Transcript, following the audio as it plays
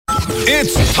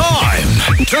It's time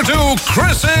to do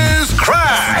Chris's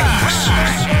Cracks.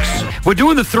 We're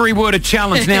doing the three-worded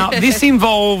challenge now. This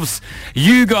involves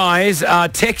you guys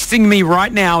texting me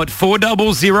right now at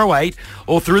 4008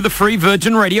 or through the free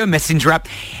Virgin Radio Messenger app.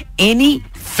 Any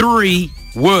 3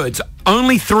 words,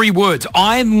 only 3 words.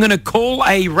 I'm going to call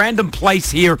a random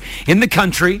place here in the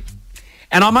country,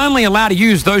 and I'm only allowed to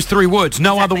use those 3 words.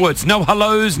 No other words. No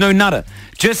hellos, no nada.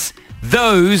 Just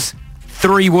those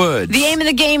 3 words. The aim of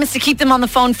the game is to keep them on the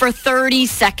phone for 30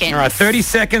 seconds. All right, 30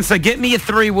 seconds. So get me your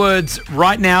 3 words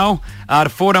right now to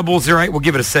 4008. We'll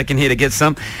give it a second here to get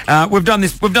some. We've done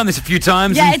this a few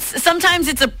times. Yeah, sometimes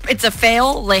it's a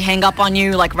fail. They hang up on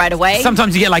you like right away.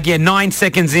 Sometimes you get 9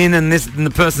 seconds in and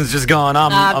the person's just going,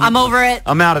 I'm over it.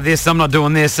 I'm out of this. I'm not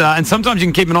doing this. And sometimes you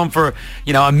can keep it on for,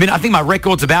 a minute. I think my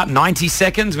record's about 90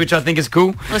 seconds, which I think is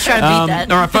cool. Let's try to beat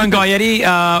that. All right, phone guy Eddie,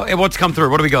 what's come through?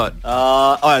 What do we got?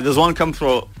 All right, there's one come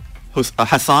through.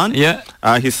 Hassan. Yeah.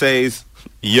 He says,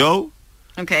 yo,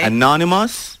 okay,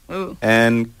 anonymous, ooh,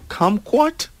 and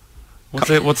kumquat. What's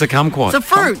a kumquat? It's a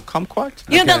fruit. Kumquat?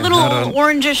 You know that little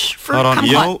orangish fruit? Hold on.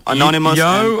 Yo, anonymous,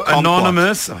 Yo, and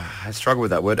anonymous. Oh, I struggle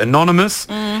with that word. Anonymous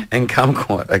and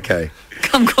kumquat. Okay.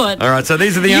 Kumquat. All right, so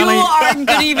these are the you only... You aren't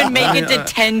going to even make it to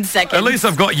 10 seconds. At least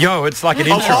I've got yo. It's like an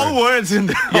intro. Of all words in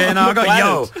there. Yeah, no, I got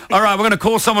yo. All right, we're going to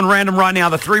call someone random right now.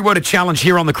 The 3-worded challenge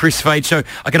here on the Chris Fade Show.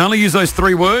 I can only use those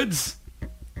 3 words.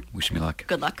 Wish me luck.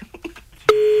 Good luck.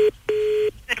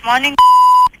 Good morning.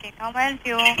 How may I help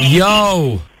you?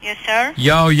 Yo. Yes, sir.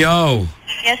 Yo.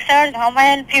 Yes, sir. How may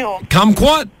I help you?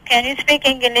 Kumquat? Can you speak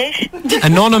English?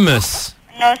 Anonymous.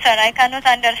 No, sir. I cannot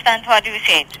understand what you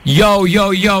said. Yo.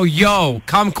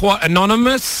 Kumquat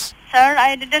anonymous? Sir,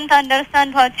 I didn't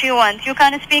understand what you want. You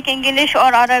can speak English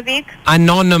or Arabic?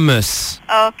 Anonymous.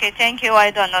 Okay, thank you. I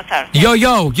don't know, sir.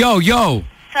 Yo.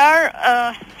 Sir,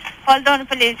 hold on,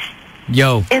 please.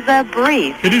 Yo. Is a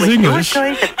brief It is with English.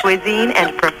 your choice of cuisine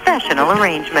and professional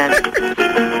arrangement.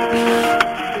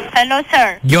 Hello,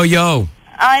 sir. Yo.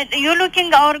 You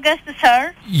looking our guest,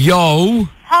 sir? Yo.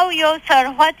 How yo,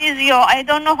 sir? What is yo? I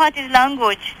don't know what is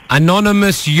language.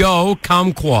 Anonymous yo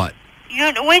kumquat.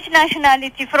 You, which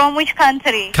nationality? From which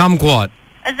country? Kumquat.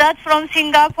 Is that from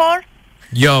Singapore?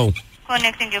 Yo.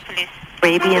 Connecting you, please.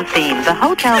 Arabian theme, the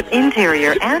hotel's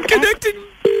interior and... Connecting.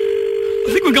 I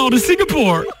think we're going to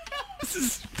Singapore. This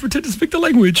is pretend to speak the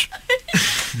language.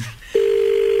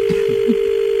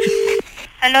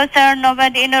 Hello, sir.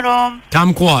 Nobody in the room.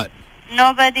 Kumquat.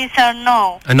 Nobody, sir.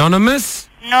 No. Anonymous?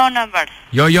 No numbers.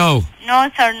 Yo. No,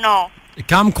 sir. No.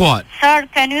 Kumquat. Sir,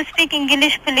 can you speak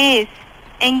English, please?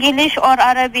 English or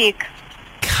Arabic?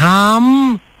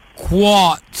 Kumquat.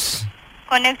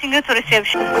 Connecting you to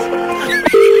reception.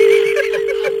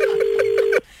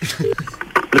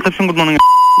 Reception, good morning.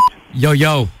 Yo.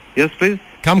 Yes, please.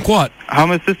 Kumquat. How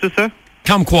may I assist you, sir?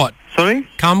 Kumquat. Sorry?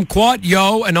 Kumquat.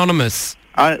 Yo. Anonymous.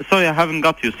 Sorry, I haven't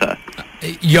got you, sir.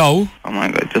 Yo. Oh my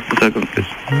God, just a second, please.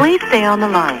 Please stay on the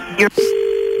line. You're...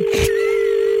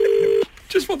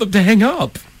 Just want them to hang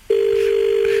up.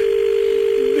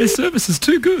 Their service is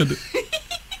too good.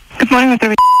 Good morning,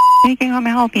 Mr. Speaking. How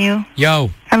may I help you? Yo.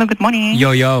 Hello, good morning.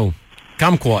 Yo.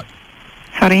 Kumquat.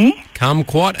 Sorry?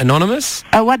 Kumquat anonymous?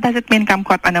 What does it mean,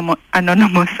 kumquat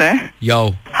anonymous, sir?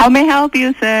 Yo. How may I help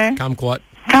you, sir? Kumquat.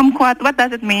 Kumquat, what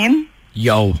does it mean?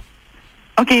 Yo.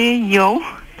 Okay, yo.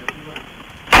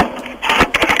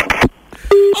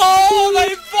 Oh,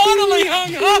 they finally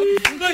hung up!